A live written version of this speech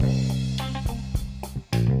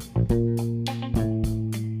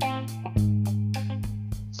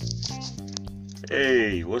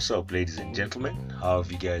Hey, what's up, ladies and gentlemen? How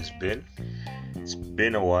have you guys been? It's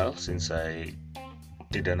been a while since I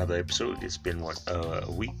did another episode. It's been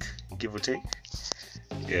a week, give or take.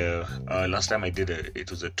 Yeah, last time I did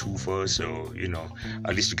it was a twofer, so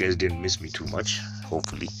at least you guys didn't miss me too much.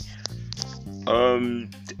 Hopefully,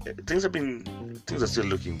 things are still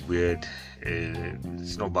looking weird.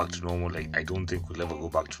 It's not back to normal. Like, I don't think we'll ever go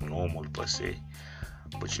back to normal per se.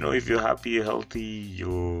 But if you're happy, you're healthy,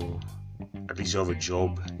 at least you have a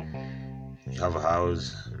job, you have a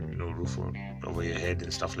house, roof over your head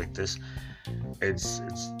and stuff like this. It's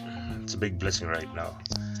a big blessing right now.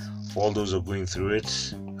 For all those who are going through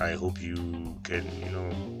it, I hope you can,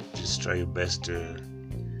 just try your best to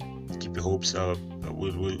keep your hopes up.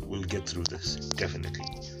 We'll get through this, definitely.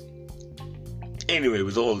 Anyway,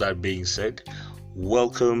 with all that being said,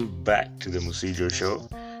 welcome back to the Musidro Show.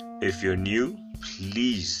 If you're new,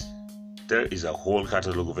 please, there is a whole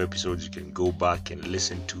catalog of episodes you can go back and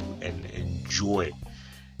listen to and enjoy.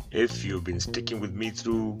 If you've been sticking with me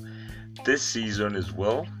through this season as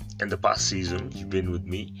well, and the past season, you've been with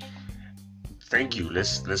me, thank you.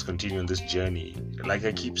 Let's continue on this journey. Like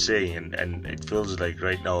I keep saying, and it feels like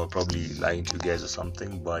right now I'm probably lying to you guys or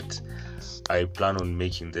something, but I plan on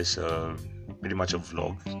making this pretty much a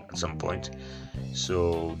vlog at some point.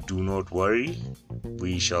 So do not worry.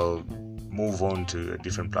 We shall move on to a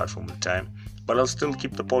different platform at a time, but I'll still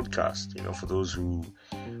keep the podcast. For those who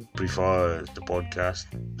prefer the podcast,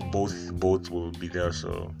 both will be there,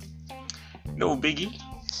 so no biggie.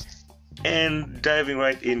 And diving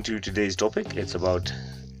right into today's topic, it's about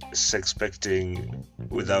sexpecting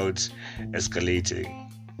without escalating.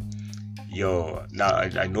 Now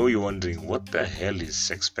I know you're wondering, what the hell is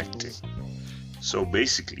sexpecting? So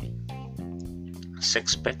basically,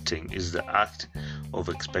 sexpecting is the act of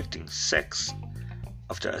expecting sex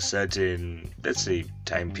after a certain, let's say,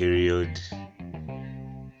 time period,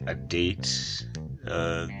 a date,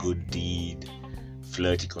 a good deed,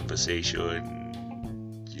 flirty conversation,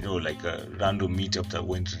 like a random meetup that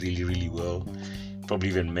went really, really well. Probably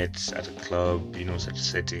even met at a club, such a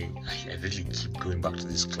setting. I really keep going back to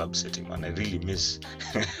this club setting, man. I really miss,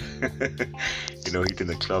 hitting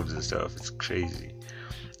the clubs and stuff. It's crazy.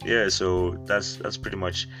 Yeah, so that's pretty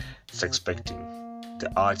much sexpecting. The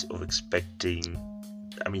act of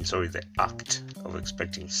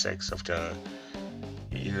expecting sex after,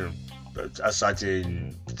 a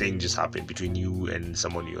certain thing just happened between you and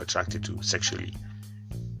someone you're attracted to sexually.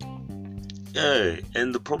 Yeah,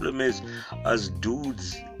 and the problem is, as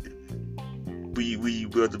dudes, we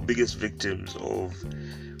are the biggest victims of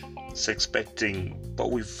sexpecting,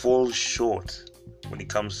 but we fall short when it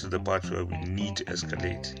comes to the part where we need to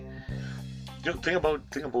escalate. Think about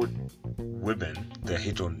women. They're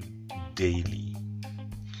hit on daily.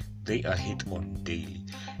 They are hit on daily.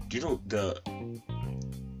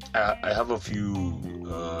 I have a few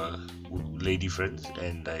lady friends,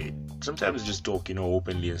 and I sometimes just talk,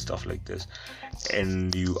 openly and stuff like this.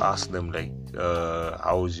 And you ask them, like,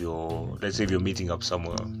 how's your, let's say if you're meeting up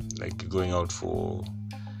somewhere, like going out for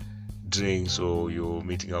drinks or you're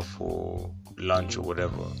meeting up for lunch or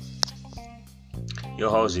whatever.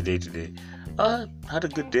 How's your day today? Had a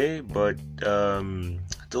good day, but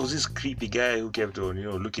there was this creepy guy who kept on,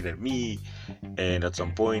 looking at me, and at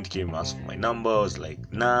some point came and asked for my number. I was like,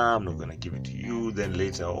 nah, I'm not gonna give it to you. Then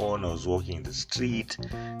later on, I was walking in the street,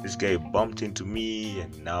 this guy bumped into me,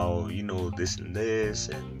 and now, this and this,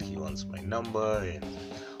 and he wants my number, and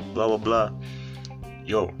blah, blah, blah.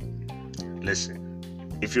 Listen,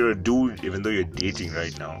 if you're a dude, even though you're dating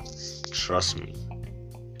right now, trust me,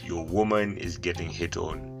 your woman is getting hit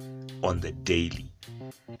on the daily.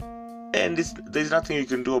 And there's nothing you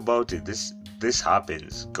can do about it. This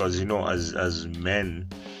happens because as men,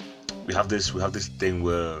 we have this thing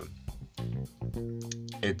where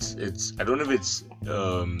it's I don't know if it's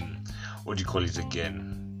what do you call it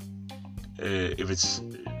again? If it's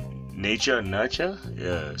nature and nurture,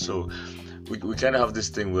 yeah. So we kind of have this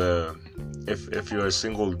thing where if you're a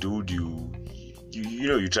single dude, you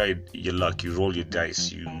try your luck, you roll your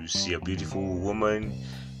dice, you see a beautiful woman,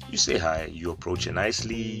 you say hi, you approach her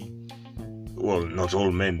nicely. Well, not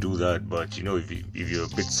all men do that, but if you're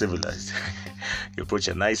a bit civilized, you approach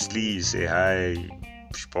her nicely, you say hi,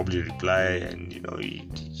 she probably reply, and you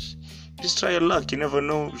just try your luck. You never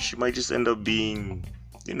know, she might just end up being,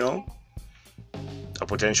 a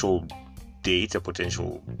potential date, a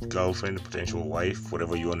potential girlfriend, a potential wife,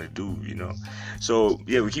 whatever you want to do, So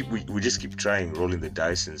yeah, we just keep trying, rolling the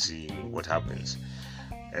dice and seeing what happens.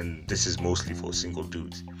 And this is mostly for single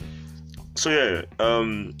dudes. So yeah,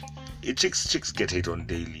 chicks get hit on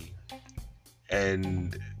daily,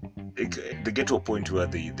 and they get to a point where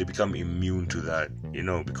they become immune to that,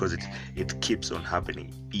 because it keeps on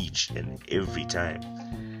happening each and every time.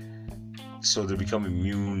 So they become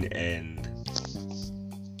immune, and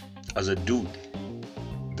as a dude,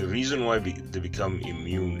 the reason why they become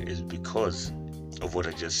immune is because of what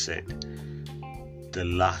I just said. The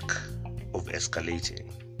lack of escalating.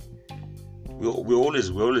 We're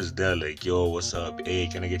always there, like, yo, what's up? Hey,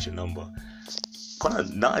 can I get your number?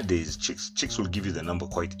 Nowadays, chicks will give you the number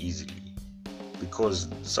quite easily, because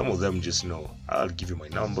some of them just know, I'll give you my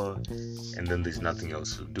number, and then there's nothing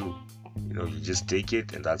else to do. You just take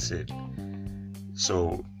it, and that's it.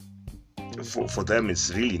 So for them,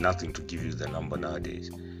 it's really nothing to give you the number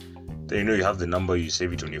nowadays. Then you have the number, you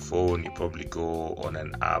save it on your phone, you probably go on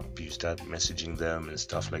an app, you start messaging them and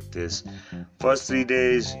stuff like this. First 3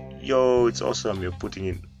 days, yo, it's awesome, you're putting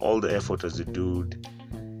in all the effort as a dude.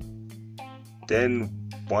 Then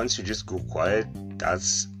once you just go quiet,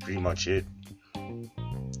 that's pretty much it.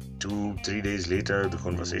 2-3 days later, the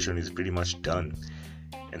conversation is pretty much done,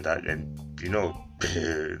 and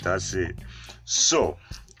that's it. So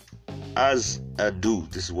as a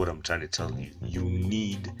dude, this is what I'm trying to tell you. You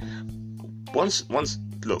need, once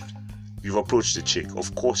look, you've approached the chick.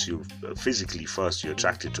 Of course, you physically first you're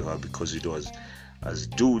attracted to her, because as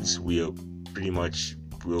dudes, we are pretty much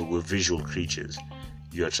we're visual creatures.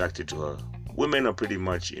 You're attracted to her. Women are pretty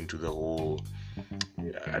much into the whole,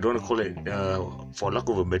 I don't want to call it, for lack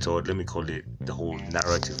of a better word, let me call it the whole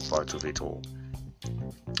narrative part of it all.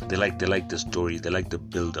 They like the story, they like the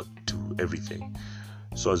build up to everything.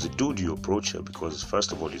 So as a dude, you approach her because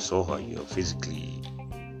first of all, you saw her, you're physically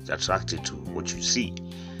attracted to what you see.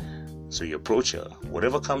 So you approach her.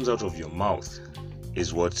 Whatever comes out of your mouth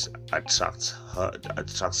is what attracts her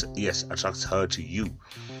to you.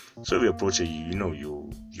 So if you approach her,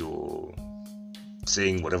 you're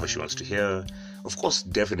saying whatever she wants to hear. Of course,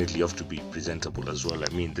 definitely you have to be presentable as well. I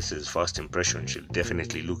mean, this is first impression. She'll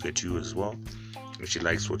definitely look at you as well. If she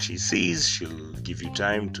likes what she sees, she'll give you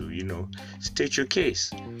time to, state your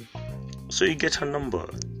case. So you get her number.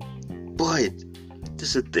 But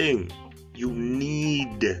this is the thing. You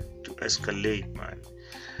need to escalate, man.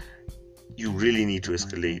 You really need to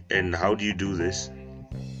escalate. And how do you do this?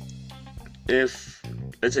 If,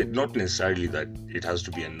 let's say, not necessarily that it has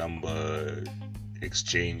to be a number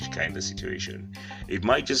exchange kind of situation. It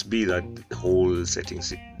might just be that the whole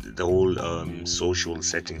social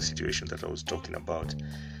setting situation that I was talking about.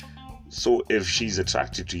 So if she's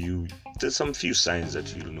attracted to you, there's some few signs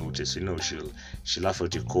that you'll notice. She'll laugh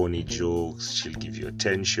at your corny jokes, she'll give you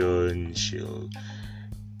attention, she'll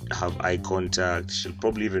have eye contact, she'll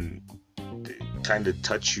probably even kind of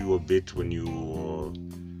touch you a bit when you're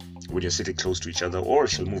sitting close to each other, or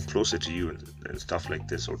she'll move closer to you and stuff like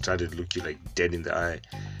this, or try to look you like dead in the eye.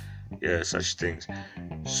 Yeah, such things.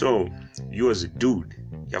 So you as a dude,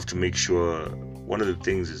 you have to make sure, one of the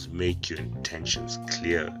things is make your intentions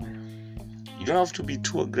clear. You don't have to be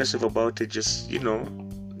too aggressive about it. Just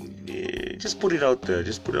just put it out there.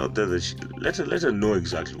 Just put it out there that let her know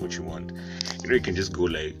exactly what you want. You can just go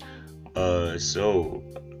like, so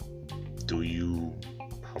do you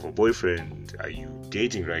have a boyfriend? Are you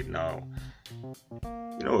dating right now?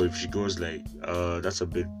 If she goes like, that's a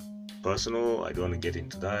bit personal, I don't want to get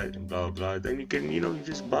into that, and blah blah, then you can, you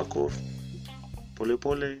just back off.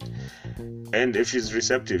 Pole. And if she's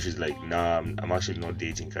receptive, she's like, nah, I'm actually not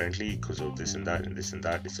dating currently because of this and that and this and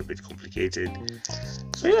that. It's a bit complicated.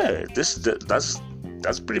 So yeah,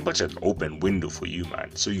 that's pretty much an open window for you,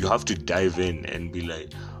 man. So you have to dive in and be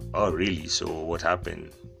like, oh really? So what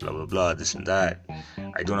happened? Blah blah blah, this and that.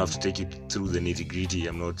 I don't have to take you through the nitty gritty.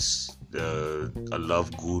 I'm not a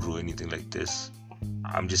love guru or anything like this.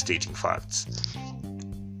 I'm just stating facts.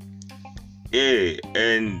 Yeah,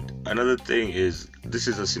 and another thing is, this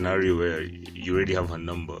is a scenario where you already have her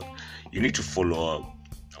number. You need to follow up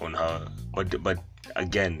on her, but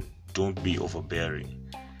again, don't be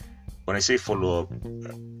overbearing. When I say follow up,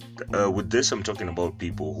 with this I'm talking about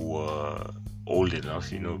people who are old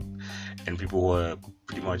enough, and people who are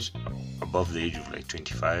pretty much above the age of like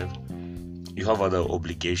 25. You have other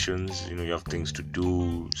obligations, you have things to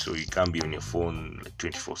do, so you can't be on your phone like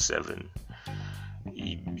 24/7.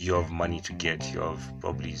 You have money to get, you have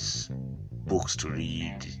probably books to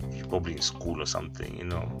read, you're probably in school or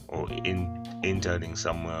something, or interning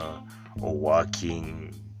somewhere, or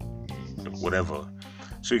working, whatever.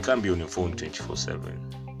 So you can't be on your phone 24/7.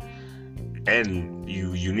 And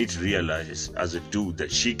you need to realize as a dude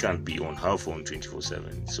that she can't be on her phone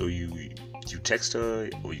 24/7. So you text her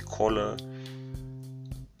or you call her,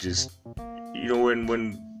 just when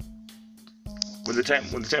the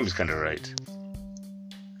time is kind of right.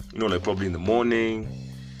 like probably in the morning,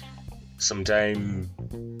 sometime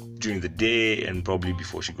during the day, and probably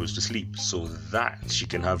before she goes to sleep, so that she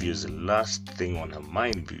can have you as the last thing on her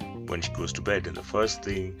mind when she goes to bed and the first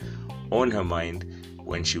thing on her mind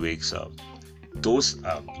when she wakes up. Those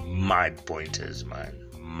are mad pointers, man.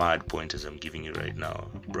 Mad pointers I'm giving you right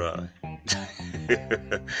now, bruh.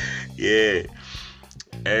 Yeah.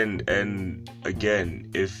 And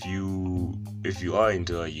again, if you are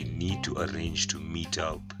into her, you need to arrange to meet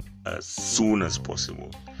up as soon as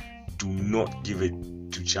possible. Do not give it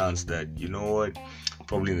to chance that, you know what,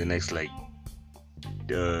 probably in the next 3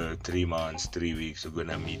 months, 3 weeks we're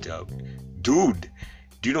gonna meet up. Dude,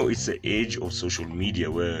 do you know it's the age of social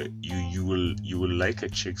media where you will like a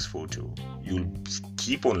chick's photo, you'll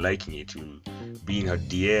keep on liking it, you'll be in her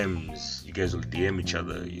DMs, you guys will DM each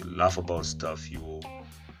other, you'll laugh about stuff, you will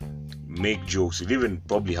make jokes, you'll even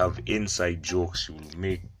probably have inside jokes, you'll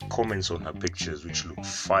make comments on her pictures which look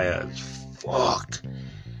fire as fuck.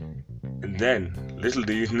 And then, little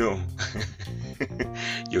do you know,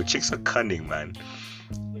 your chicks are cunning, man.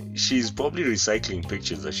 She's probably recycling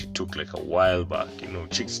pictures that she took a while back.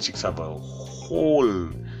 Chicks have a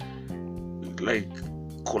whole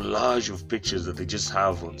collage of pictures that they just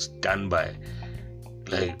have on standby,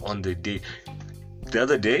 on the day. The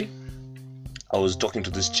other day, I was talking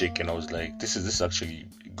to this chick and I was like, this is actually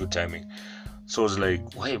good timing. So I was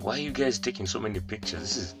like, why are you guys taking so many pictures?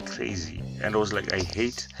 This is crazy. And I was like, I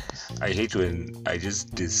hate when I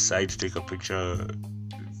just decide to take a picture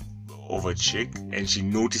of a chick and she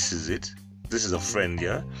notices it. This is a friend,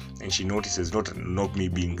 yeah, and she notices, not me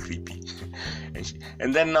being creepy.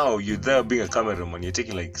 and then now you're there being a cameraman, you're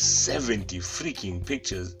taking 70 freaking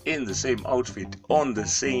pictures in the same outfit on the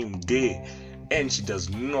same day, and she does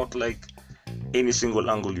not like any single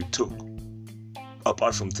angle you took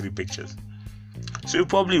apart from 3 pictures. So you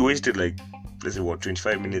probably wasted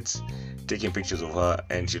 25 minutes taking pictures of her,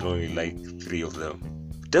 and she'll only like 3 of them.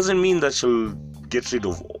 Doesn't mean that she'll get rid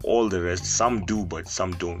of all the rest. Some do, but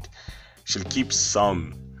some don't. She'll keep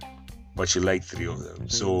some, but she'll like 3 of them.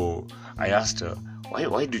 So I asked her,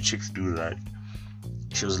 why do chicks do that?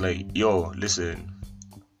 She was like, yo, listen,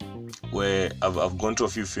 where I've gone to a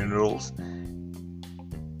few funerals,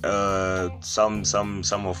 some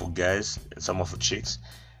are for guys and some are for chicks.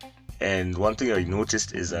 And one thing I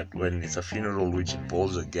noticed is that when it's a funeral which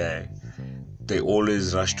involves a guy, they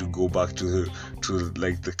always rush to go back to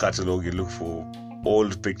the catalog and look for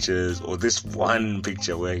old pictures, or this one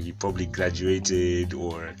picture where he probably graduated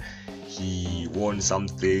or he won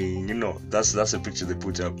something. That's a picture they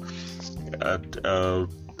put up at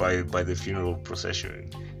by the funeral procession.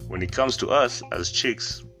 When it comes to us as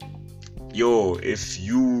chicks, if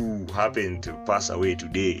you happen to pass away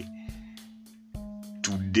today,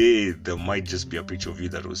 there might just be a picture of you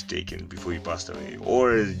that was taken before you passed away,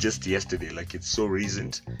 or just yesterday, it's so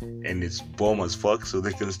recent and it's bomb as fuck, so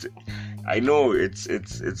they can I know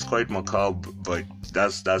it's quite macabre, but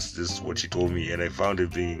that's just what she told me, and I found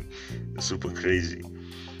it being super crazy.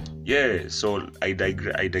 Yeah, so I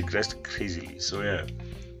digressed crazily. So yeah,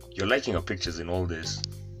 you're liking her pictures and all this,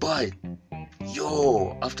 but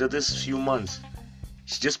after this few months,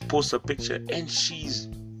 she just posts a picture and she's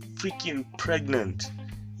freaking pregnant.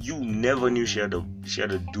 You never knew she had a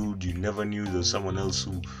dude. You never knew there was someone else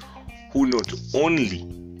who not only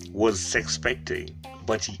was sexpecting,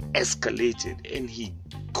 but he escalated and he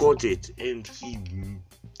got it, and he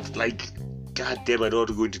god damn, I don't want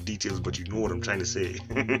to go into details, but you know what I'm trying to say.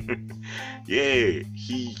 Yeah,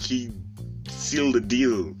 he sealed the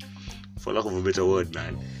deal, for lack of a better word,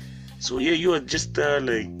 man. So yeah, you are just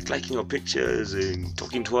liking her pictures and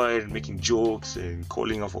talking to her and making jokes and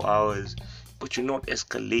calling her for hours, but you're not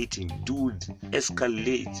escalating. Dude,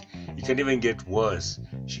 escalate. You can even get worse.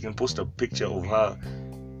 She can post a picture of her,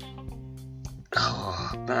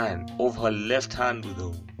 of her left hand with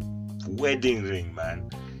a wedding ring, man.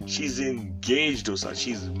 She's engaged or something.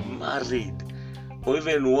 She's married, or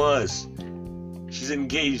even worse, she's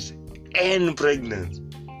engaged and pregnant.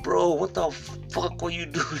 Bro, what the fuck were you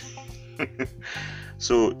doing?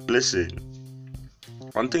 So listen,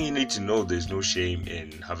 one thing you need to know, there's no shame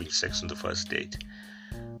in having sex on the first date.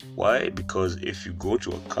 Why? Because if you go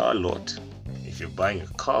to a car lot, if you're buying a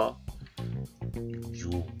car,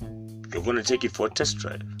 you're going to take it for a test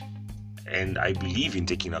drive, and I believe in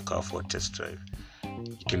taking a car for a test drive.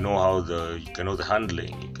 You can know the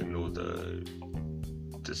handling, you can know the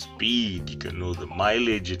speed, you can know the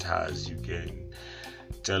mileage it has, you can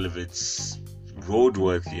tell if it's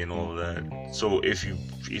roadworthy and all that. So if you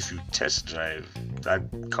test drive that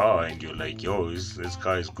car and you're like, this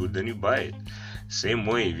car is good, then you buy it. Same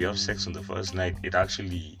way, if you have sex on the first night, it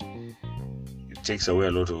takes away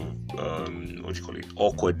a lot of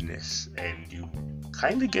awkwardness, and you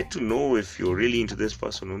kind of get to know if you're really into this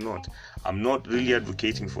person or not. I'm not really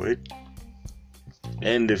advocating for it,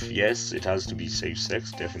 and if yes, it has to be safe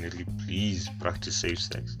sex, definitely please practice safe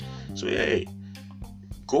sex. So yeah,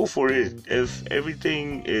 go for it. If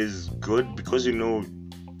everything is good, because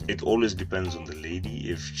it always depends on the lady.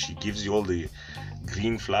 If she gives you all the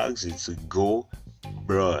green flags, it's a go.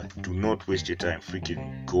 Bruh, do not waste your time.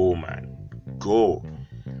 Freaking go, man. Go.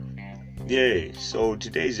 Yeah, so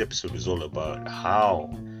today's episode is all about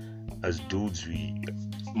how, as dudes,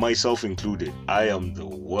 myself included, I am the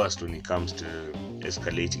worst when it comes to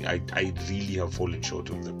escalating. I really have fallen short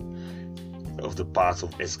of the path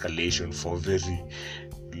of escalation for a very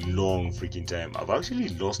long freaking time. I've actually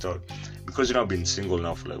lost out because I've been single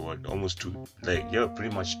now for almost 2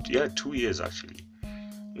 years actually.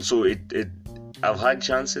 So I've had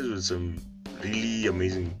chances with some really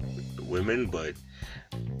amazing women, but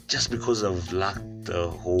just because I've lacked the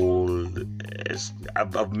whole,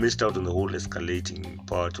 I've missed out on the whole escalating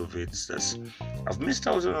part of it. I've missed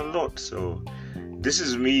out on a lot. So this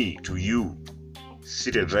is me to you,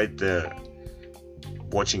 seated right there,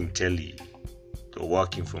 watching telly or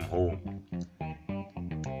working from home.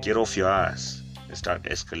 Get off your ass and start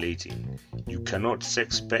escalating. You cannot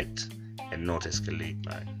sexpect and not escalate,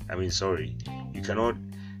 man. I mean, sorry, you cannot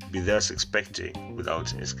be there sexpecting without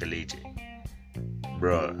escalating.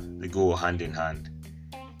 Bruh, they go hand in hand.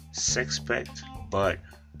 Sexpect, but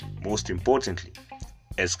most importantly,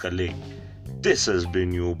 escalate. This has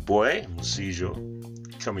been your boy, Musijo,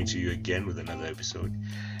 coming to you again with another episode.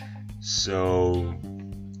 So,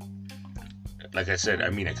 like I said, I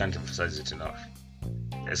can't emphasize it enough.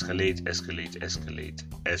 Escalate, escalate, escalate,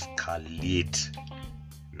 escalate.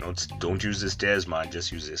 Don't use the stairs, man.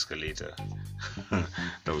 Just use the escalator.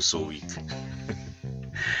 That was so weak.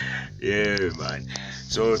 Yeah, man.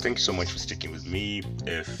 So thank you so much for sticking with me.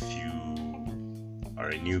 If you are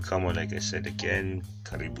a newcomer, like I said again,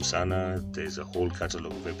 karibu sana. There's a whole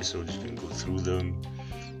catalog of episodes. You can go through them.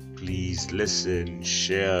 Please listen,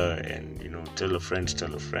 share, and tell a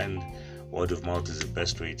friend. Word of mouth is the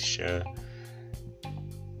best way to share.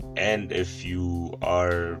 And if you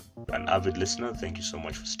are an avid listener, thank you so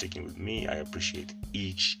much for sticking with me. I appreciate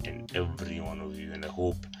each and every one of you, and I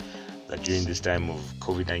hope that during this time of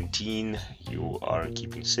COVID-19 you are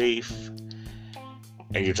keeping safe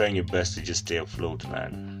and you're trying your best to just stay afloat,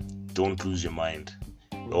 man. Don't lose your mind.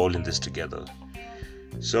 We're all in this together.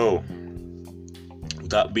 So,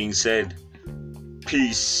 that being said,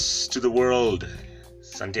 peace to the world.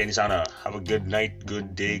 Santeni sana. Have a good night,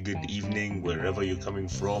 good day, good evening, wherever you're coming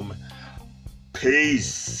from.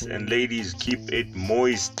 Peace. And ladies, keep it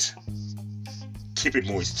moist. Keep it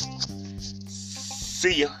moist.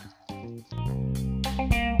 See ya.